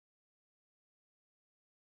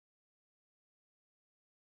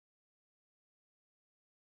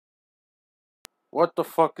What the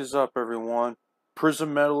fuck is up, everyone?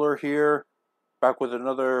 Prism Meddler here, back with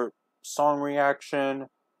another song reaction.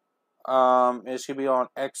 It's gonna be on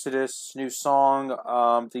Exodus' new song,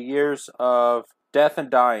 "The Years of Death and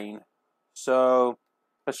Dying." So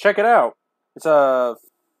let's check it out. It's a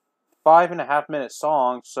 5.5-minute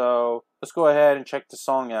song, so let's go ahead and check the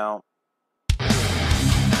song out.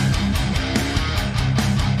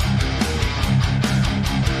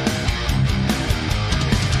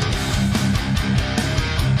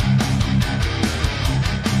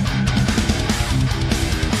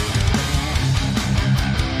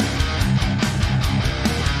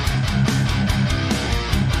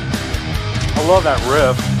 I love that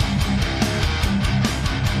riff.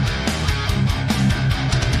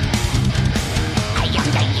 I am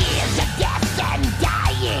the years of death and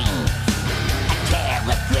dying. A tale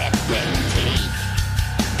of gripping teeth.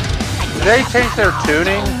 Did they change their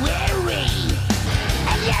tuning? Weary,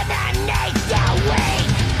 eliminate the weak.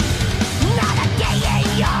 Not a day in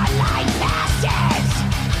your life passes.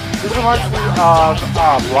 This reminds me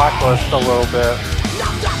of Blacklist a little bit. No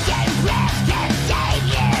fucking breath can save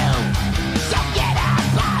you. So get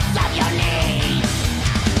up off of your knees.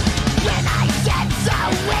 When I sense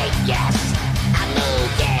a weakness, I'm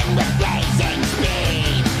moving with blazing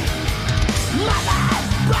speed. Mothers,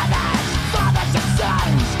 brothers, fathers and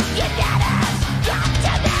sons, you got us, got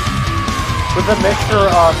to be. With a mixture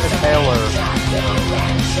of Inhaler.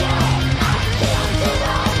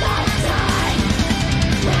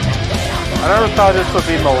 I never thought this would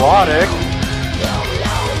be melodic.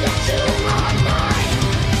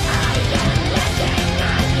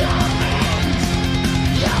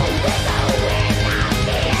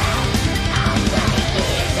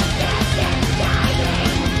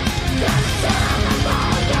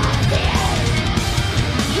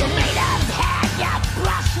 You may have had a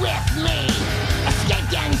brush with me,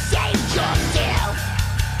 escaped and saved yourself.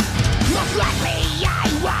 Most likely I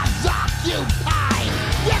was occupied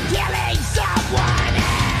with killing someone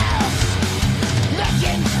else.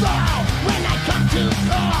 Legends fall when I come to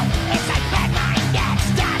call as I plan my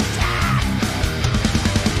next attack.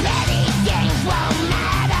 Many things won't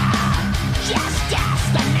matter, just ask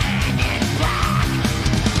the man in black.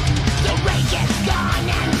 The rage is gone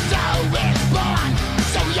and so is born,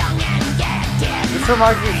 so young and dead. This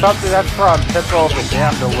reminds me of something that's from Temple of the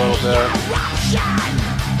Damned a little bit.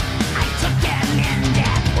 I took them in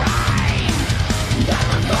their prime.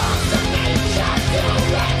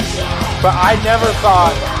 But I never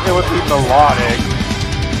thought it would be melodic,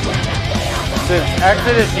 since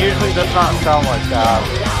Exodus usually does not sound like that.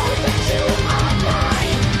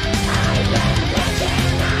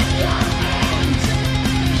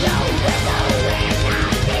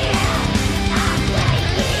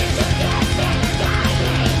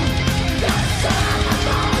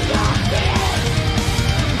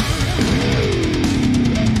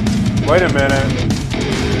 Wait a minute.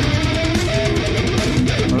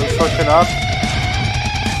 Are we switching up?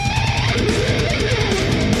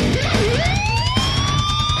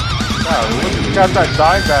 Yeah, look, we got that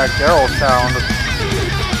Dimebag Daryl sound.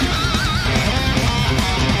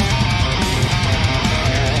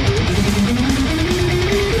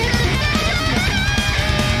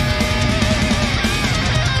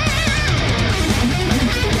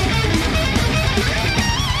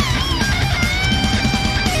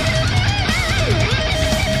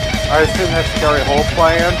 I assume that's Gary Holt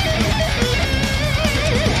playing.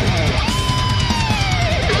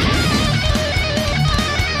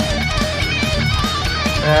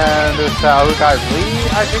 And this other guy, Lee,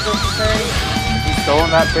 I think is his name. He's still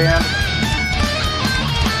in that band.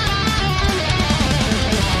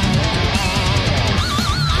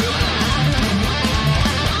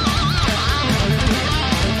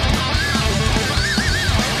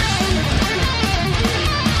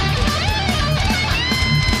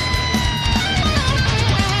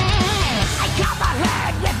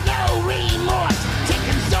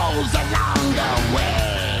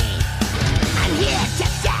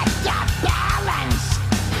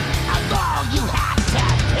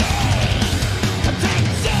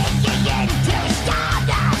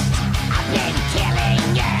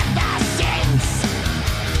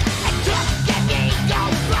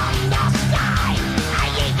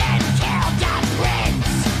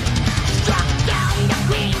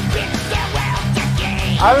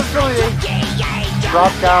 I was feeling they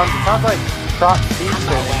dropped down. It sounds like Trot C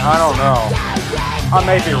singing. I don't know. I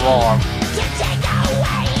may be wrong.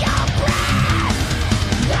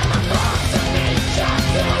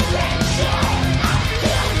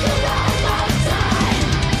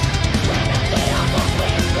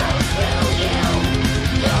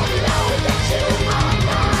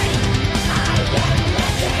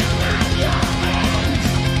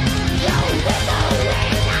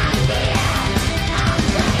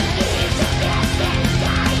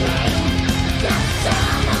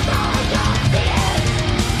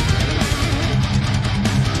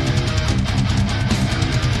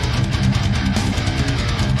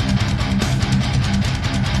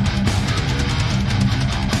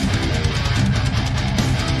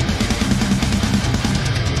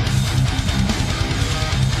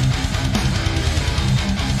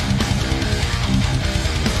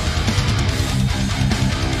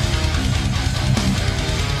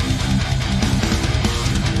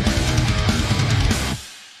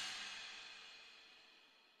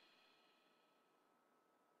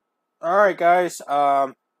 Alright, guys.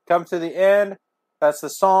 Come to the end. That's the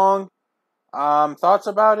song. Thoughts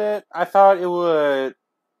about it? I thought it would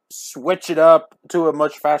switch it up to a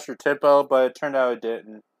much faster tempo, but it turned out it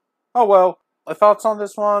didn't. Oh well. My thoughts on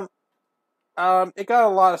this one? It got a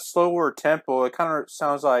lot of slower tempo. It kind of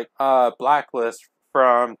sounds like Blacklist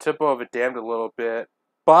from Tempo of a Damned a little bit.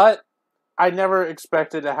 But I never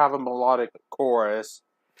expected to have a melodic chorus.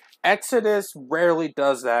 Exodus rarely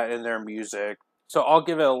does that in their music. So I'll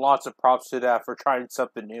give it lots of props to that for trying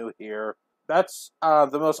something new here. That's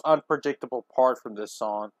the most unpredictable part from this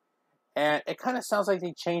song. And it kind of sounds like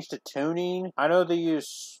they changed the tuning. I know they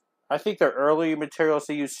use, I think their early materials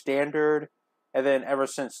they use standard. And then ever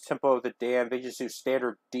since Tempo of the Damned, they just use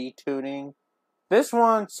standard D tuning. This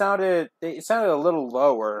one sounded a little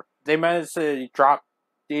lower. They managed to drop,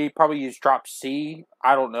 they probably used drop C.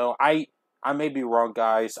 I don't know. I may be wrong,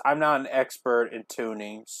 guys. I'm not an expert in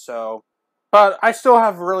tuning, so. But I still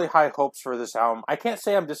have really high hopes for this album. I can't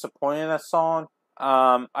say I'm disappointed in that song.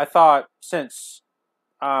 I thought since,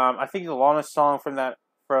 I think the longest song from the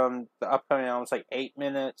upcoming album is like 8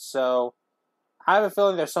 minutes, so. I have a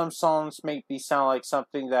feeling that some songs make me sound like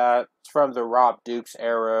something that's from the Rob Dukes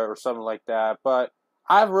era or something like that, but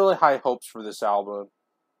I have really high hopes for this album.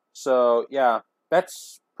 So, yeah,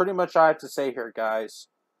 that's pretty much all I have to say here, guys.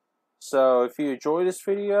 So, if you enjoyed this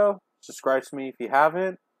video, subscribe to me if you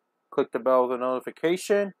haven't. Click the bell with a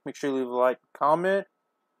notification. Make sure you leave a like and comment.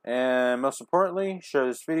 And most importantly, share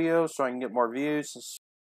this video so I can get more views.